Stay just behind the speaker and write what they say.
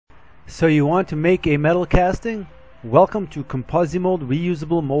So you want to make a metal casting? Welcome to ComposiMold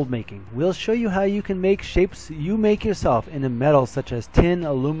Reusable Mold Making. We'll show you how you can make shapes you make yourself into metals such as tin,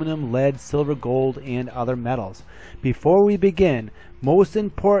 aluminum, lead, silver, gold, and other metals. Before we begin, most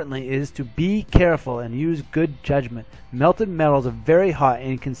importantly is to be careful and use good judgment. Melted metals are very hot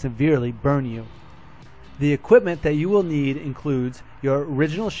and can severely burn you. The equipment that you will need includes your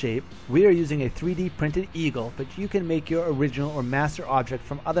original shape. We are using a 3D printed eagle, but you can make your original or master object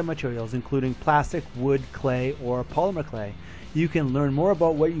from other materials including plastic, wood, clay, or polymer clay. You can learn more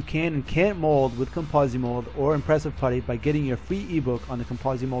about what you can and can't mold with ComposiMold or ImPRESSive Putty by getting your free ebook on the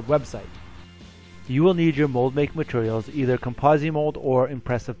ComposiMold website. You will need your mold make materials, either ComposiMold or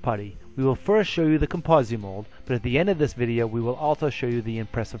ImPRESSive Putty. We will first show you the ComposiMold, but at the end of this video we will also show you the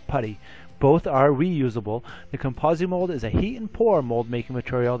ImPRESSive Putty. Both are reusable. The ComposiMold is a heat and pour mold making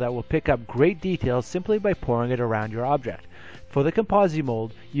material that will pick up great details simply by pouring it around your object. For the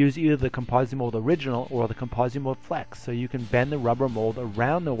ComposiMold, use either the ComposiMold Original or the ComposiMold Flex so you can bend the rubber mold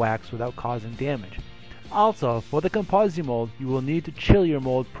around the wax without causing damage. Also, for the ComposiMold, you will need to chill your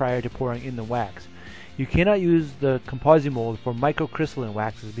mold prior to pouring in the wax. You cannot use the ComposiMold for microcrystalline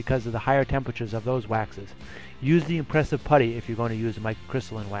waxes because of the higher temperatures of those waxes. Use the ImPRESSive Putty if you're going to use a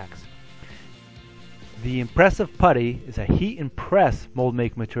microcrystalline wax. The ImPRESSive Putty is a heat and press mold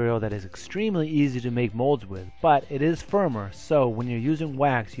make material that is extremely easy to make molds with, but it is firmer, so when you're using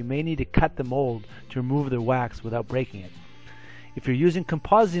wax you may need to cut the mold to remove the wax without breaking it. If you're using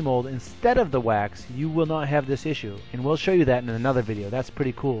ComposiMold instead of the wax, you will not have this issue, and we'll show you that in another video. That's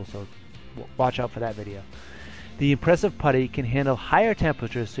pretty cool, so watch out for that video. The ImPRESSive Putty can handle higher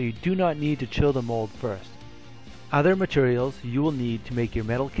temperatures, so you do not need to chill the mold first. Other materials you will need to make your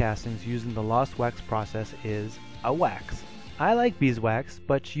metal castings using the lost wax process is a wax. I like beeswax,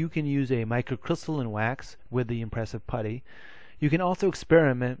 but you can use a microcrystalline wax with the ImPRESSive Putty. You can also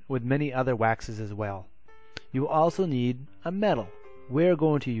experiment with many other waxes as well. You will also need a metal. We're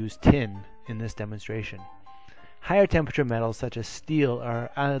going to use tin in this demonstration. Higher temperature metals such as steel are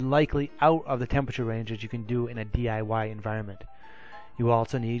unlikely out of the temperature range that you can do in a DIY environment. You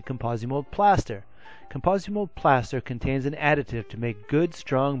also need ComposiMold Plaster. ComposiMold Plaster contains an additive to make good,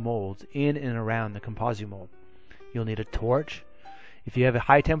 strong molds in and around the ComposiMold. You'll need a torch. If you have a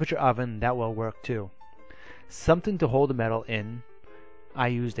high temperature oven, that will work too. Something to hold the metal in. I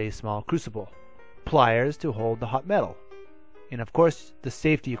used a small crucible. Pliers to hold the hot metal. And of course, the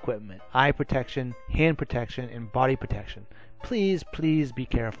safety equipment. Eye protection, hand protection, and body protection. Please be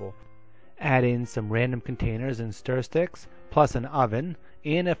careful. Add in some random containers and stir sticks, plus an oven,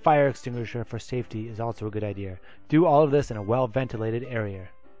 and a fire extinguisher for safety is also a good idea. Do all of this in a well-ventilated area.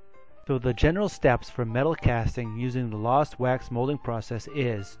 So the general steps for metal casting using the lost wax molding process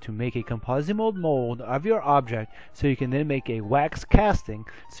is to make a ComposiMold mold of your object so you can then make a wax casting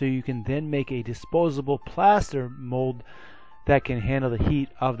so you can then make a disposable plaster mold that can handle the heat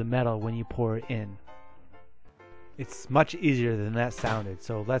of the metal when you pour it in. It's much easier than that sounded,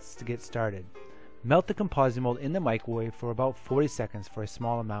 so let's get started. Melt the ComposiMold in the microwave for about 40 seconds for a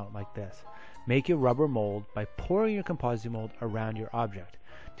small amount like this. Make your rubber mold by pouring your ComposiMold around your object.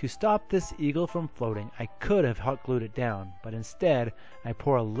 To stop this eagle from floating, I could have hot glued it down, but instead I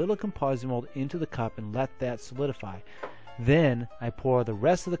pour a little ComposiMold into the cup and let that solidify. Then I pour the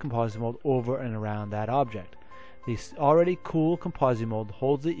rest of the ComposiMold over and around that object. The already cool ComposiMold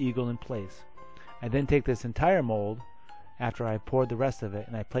holds the eagle in place. I then take this entire mold after I poured the rest of it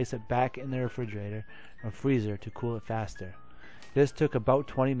and I place it back in the refrigerator or freezer to cool it faster. This took about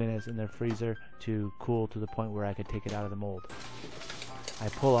 20 minutes in the freezer to cool to the point where I could take it out of the mold. I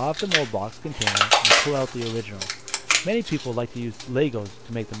pull off the mold box container and pull out the original. Many people like to use Legos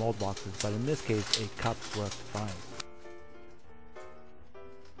to make the mold boxes, but in this case a cup worked fine.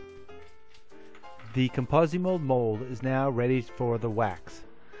 The ComposiMold mold is now ready for the wax.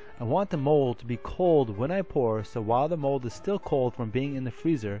 I want the mold to be cold when I pour, so while the mold is still cold from being in the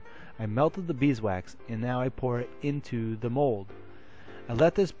freezer, I melted the beeswax and now I pour it into the mold. I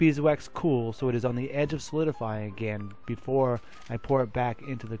let this beeswax cool so it is on the edge of solidifying again before I pour it back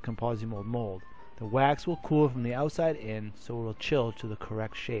into the ComposiMold mold. The wax will cool from the outside in so it will chill to the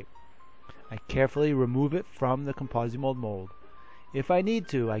correct shape. I carefully remove it from the ComposiMold mold. If I need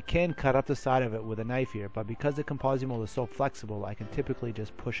to, I can cut up the side of it with a knife here, but because the ComposiMold is so flexible, I can typically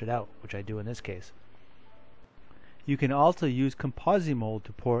just push it out, which I do in this case. You can also use ComposiMold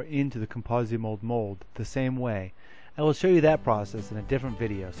to pour into the ComposiMold mold the same way. I will show you that process in a different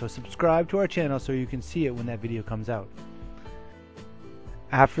video, so subscribe to our channel so you can see it when that video comes out.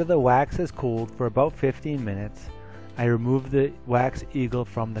 After the wax has cooled for about 15 minutes, I remove the wax eagle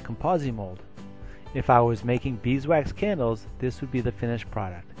from the ComposiMold. If I was making beeswax candles, this would be the finished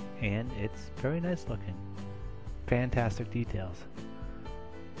product. and it's very nice looking. Fantastic details.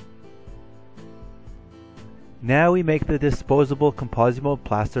 Now we make the disposable ComposiMold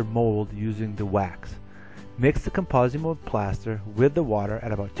plaster mold using the wax. Mix the ComposiMold plaster with the water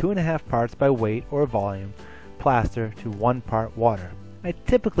at about 2.5 parts by weight or volume plaster to 1 part water. I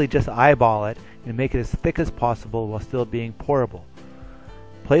typically just eyeball it and make it as thick as possible while still being pourable.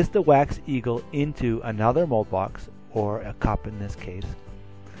 Place the wax eagle into another mold box, or a cup in this case.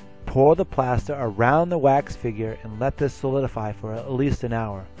 Pour the plaster around the wax figure and let this solidify for at least an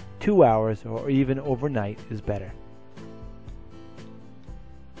hour. 2 hours or even overnight is better.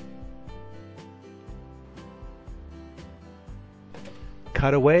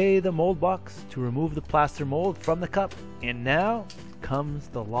 Cut away the mold box to remove the plaster mold from the cup, and now comes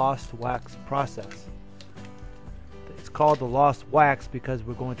the lost wax process. It's called the lost wax because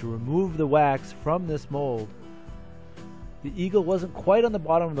we're going to remove the wax from this mold. The eagle wasn't quite on the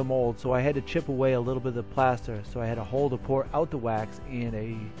bottom of the mold, so I had to chip away a little bit of the plaster, so I had a hole to pour out the wax and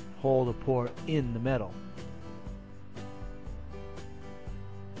a hole to pour in the metal.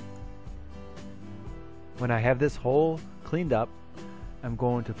 When I have this hole cleaned up, I'm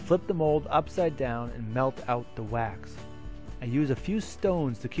going to flip the mold upside down and melt out the wax. I use a few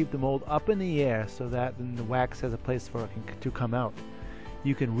stones to keep the mold up in the air so that then the wax has a place for it to come out.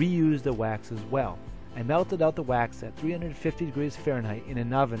 You can reuse the wax as well. I melted out the wax at 350 degrees Fahrenheit in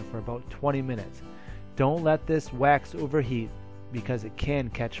an oven for about 20 minutes. Don't let this wax overheat because it can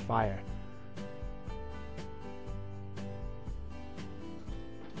catch fire.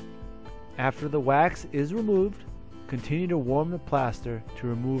 After the wax is removed, continue to warm the plaster to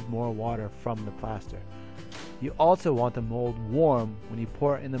remove more water from the plaster. You also want the mold warm when you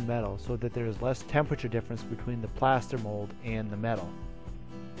pour it in the metal so that there is less temperature difference between the plaster mold and the metal.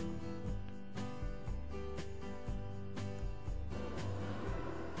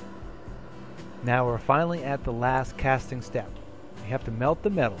 Now we're finally at the last casting step. You have to melt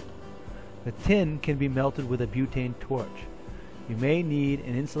the metal. The tin can be melted with a butane torch. You may need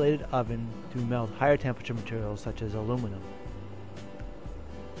an insulated oven to melt higher temperature materials such as aluminum.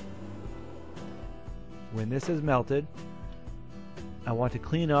 When this is melted, I want to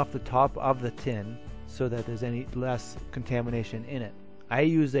clean off the top of the tin so that there's any less contamination in it. I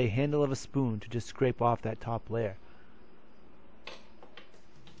use a handle of a spoon to just scrape off that top layer.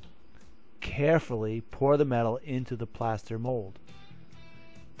 Carefully pour the metal into the plaster mold.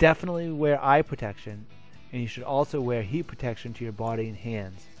 Definitely wear eye protection, and you should also wear heat protection to your body and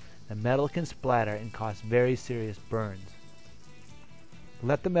hands. The metal can splatter and cause very serious burns.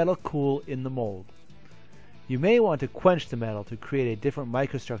 Let the metal cool in the mold. You may want to quench the metal to create a different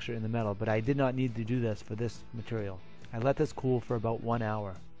microstructure in the metal, but I did not need to do this for this material. I let this cool for about 1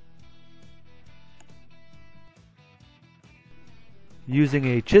 hour. Using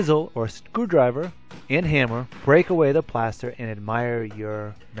a chisel or screwdriver and hammer, break away the plaster and admire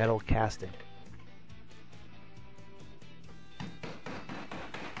your metal casting.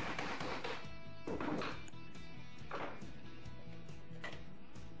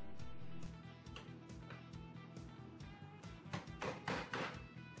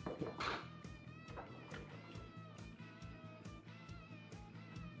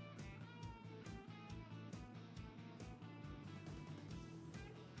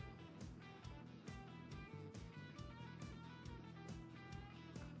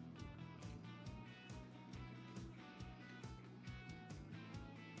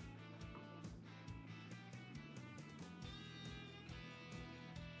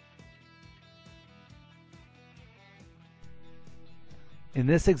 In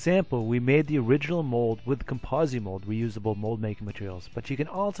this example, we made the original mold with ComposiMold reusable mold making materials, but you can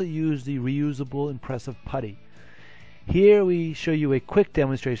also use the reusable ImPRESSive Putty. Here we show you a quick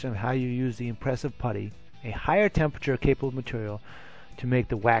demonstration of how you use the ImPRESSive Putty, a higher temperature capable material, to make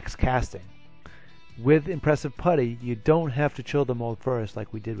the wax casting. With ImPRESSive Putty, you don't have to chill the mold first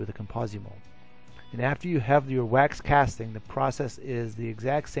like we did with the ComposiMold. And after you have your wax casting, the process is the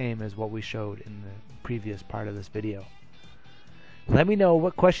exact same as what we showed in the previous part of this video. Let me know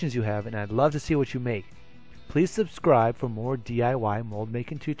what questions you have, and I'd love to see what you make. Please subscribe for more DIY mold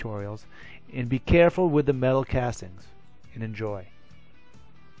making tutorials, and be careful with the metal castings, and enjoy.